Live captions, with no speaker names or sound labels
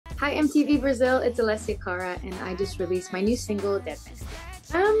Hi MTV Brazil, it's Alessia Cara, and I just released my new single, Dead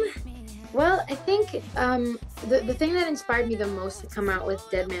Man. Well, I think the thing that inspired me the most to come out with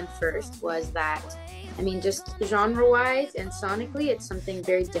Dead Man first was that, I mean, just genre-wise and sonically, it's something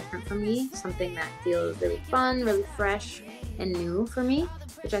very different for me, something that feels really fun, really fresh, and new for me,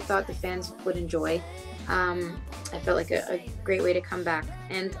 which I thought the fans would enjoy. I felt like a great way to come back.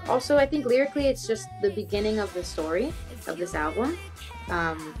 And also, I think lyrically, it's just the beginning of the story of this album.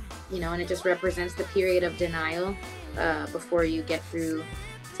 You know, and it just represents the period of denial before you get through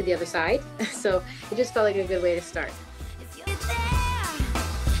to the other side. So it just felt like a good way to start.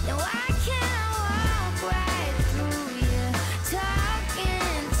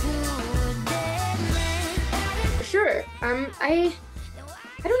 Sure. I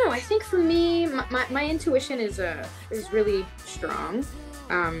don't know. I think for me, my intuition is really strong,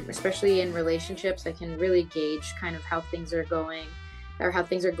 especially in relationships. I can really gauge kind of how things are going, or how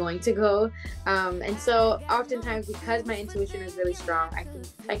things are going to go, and so oftentimes, because my intuition is really strong,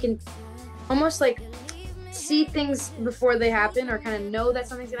 I can almost like see things before they happen, or kind of know that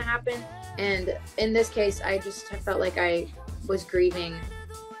something's gonna happen. And in this case, I felt like I was grieving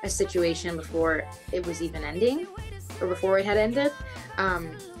a situation before it was even ending, or before it had ended.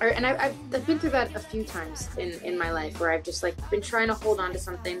 And I've been through that a few times in my life, where I've just like been trying to hold on to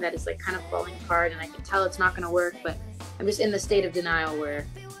something that is like kind of falling apart, and I can tell it's not gonna work, but I'm just in the state of denial where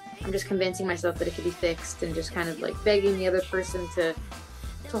I'm just convincing myself that it could be fixed, and just kind of like begging the other person to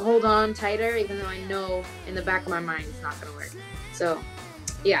hold on tighter, even though I know in the back of my mind it's not gonna work. So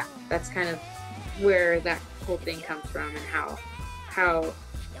yeah, that's kind of where that whole thing comes from, and how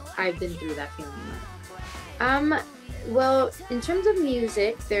I've been through that feeling. Well, in terms of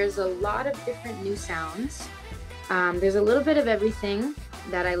music, there's a lot of different new sounds. There's a little bit of everything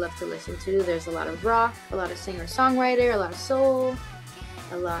that I love to listen to. There's a lot of rock, a lot of singer-songwriter, a lot of soul,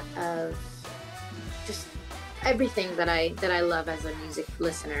 a lot of just everything that I love as a music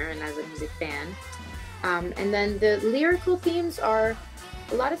listener and as a music fan. And then the lyrical themes are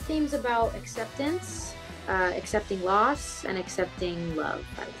a lot of themes about acceptance, accepting loss, and accepting love,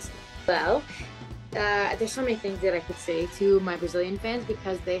 I would say. Well, there's so many things that I could say to my Brazilian fans,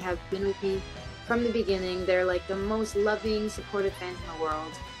 because they have been with me from the beginning. They're like the most loving, supportive fans in the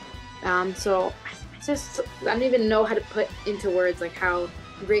world. So I don't even know how to put into words like how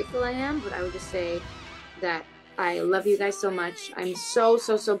grateful I am, but I would just say that I love you guys so much. I'm so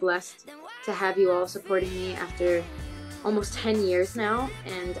blessed to have you all supporting me after almost 10 years now,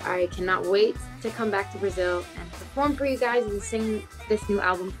 and I cannot wait to come back to Brazil and perform for you guys and sing this new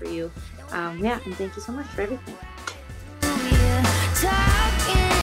album for you. Yeah, and thank you so much for everything.